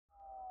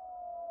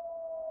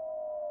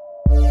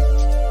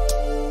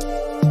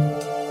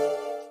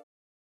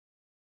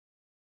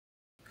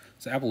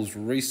So Apple's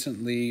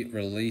recently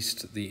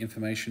released the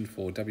information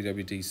for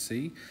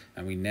WWDC,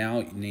 and we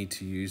now need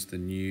to use the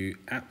new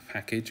app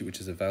package,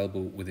 which is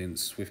available within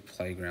Swift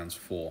Playgrounds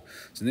 4.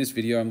 So in this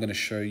video, I'm going to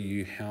show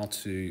you how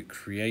to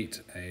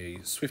create a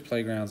Swift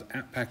Playgrounds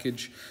app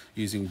package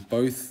using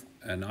both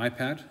an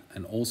iPad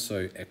and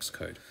also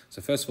Xcode.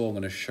 So first of all, I'm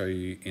going to show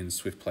you in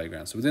Swift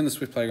Playgrounds. So within the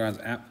Swift Playgrounds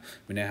app,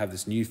 we now have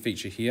this new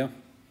feature here.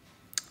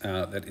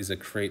 That is a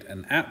create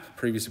an app.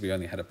 Previously, we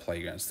only had a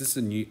playground. So this is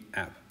a new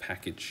app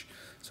package.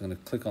 So I'm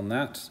going to click on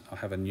that. I'll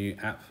have a new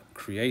app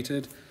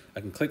created. I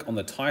can click on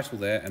the title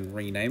there and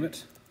rename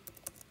it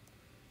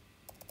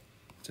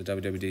to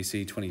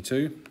WWDC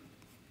 22.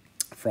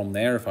 From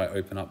there, if I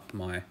open up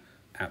my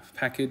app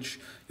package,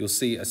 you'll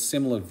see a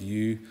similar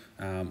view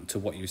to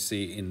what you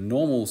see in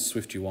normal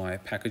Swift UI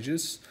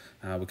packages.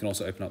 We can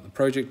also open up the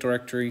project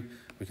directory.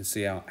 We can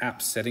see our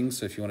app settings.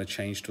 So if you want to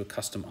change to a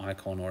custom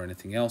icon or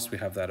anything else, we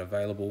have that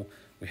available.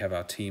 We have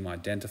our team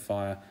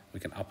identifier. We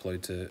can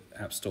upload to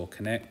App Store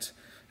Connect.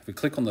 If we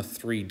click on the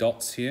three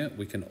dots here,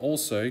 we can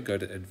also go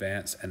to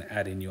Advanced and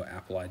add in your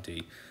Apple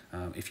ID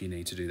if you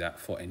need to do that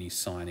for any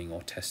signing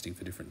or testing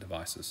for different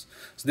devices.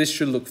 So this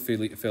should look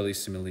fairly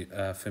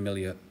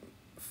familiar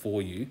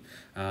for you.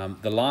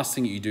 The last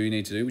thing that you do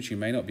need to do, which you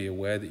may not be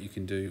aware that you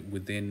can do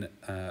within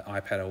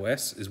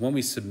iPadOS, is when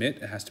we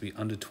submit, it has to be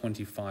under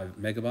 25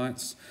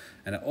 megabytes,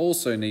 and it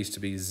also needs to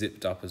be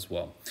zipped up as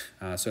well.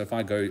 So if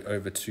I go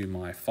over to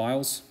my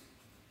files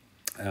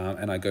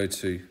and I go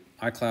to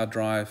iCloud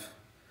Drive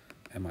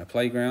and my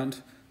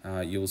Playground,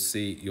 you'll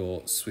see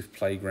your Swift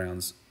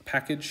Playgrounds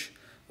package.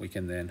 We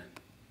can then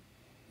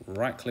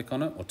right click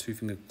on it, or two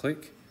finger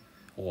click,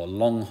 or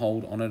long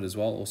hold on it as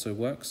well also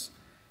works.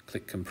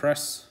 Click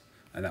compress,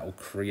 and that will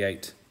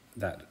create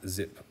that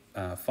zip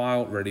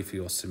file ready for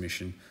your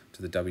submission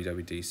to the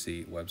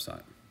WWDC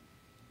website.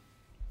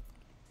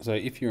 So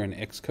if you're in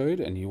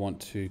Xcode and you want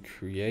to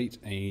create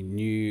a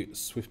new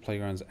Swift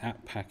Playgrounds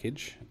app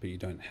package, but you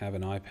don't have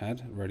an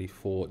iPad ready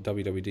for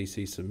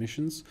WWDC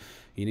submissions,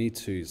 you need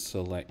to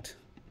select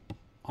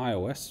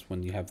iOS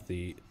when you have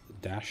the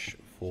dash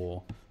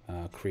for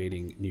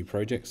creating new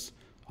projects,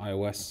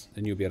 iOS,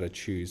 and you'll be able to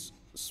choose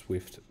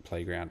Swift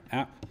Playground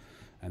app.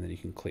 And then you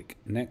can click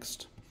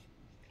next.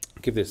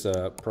 Give this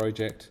a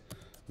project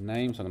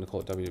name, so I'm going to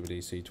call it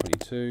WWDC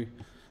 22.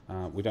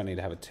 We don't need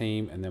to have a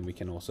team, and then we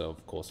can also,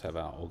 of course, have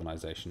our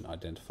organization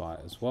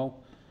identifier as well.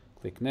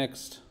 Click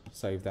next,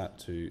 save that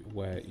to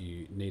where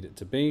you need it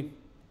to be.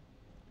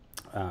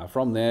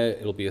 From there,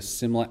 it'll be a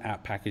similar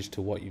app package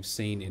to what you've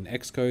seen in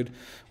Xcode.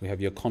 We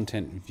have your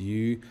content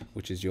view,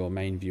 which is your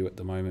main view at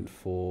the moment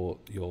for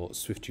your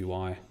Swift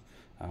UI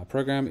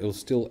program. It'll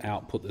still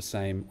output the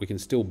same. We can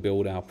still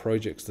build our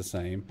projects the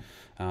same.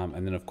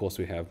 And then of course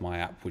we have my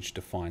app, which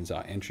defines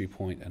our entry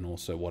point and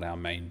also what our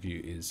main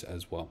view is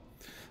as well.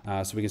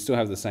 So we can still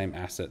have the same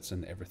assets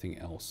and everything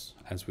else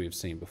as we've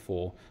seen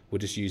before. We're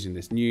just using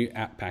this new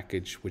app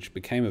package, which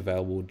became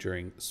available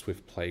during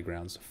Swift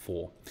Playgrounds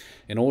 4.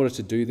 In order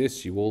to do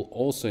this, you will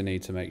also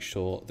need to make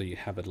sure that you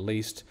have at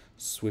least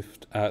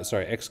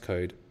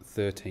Xcode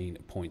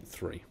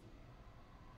 13.3.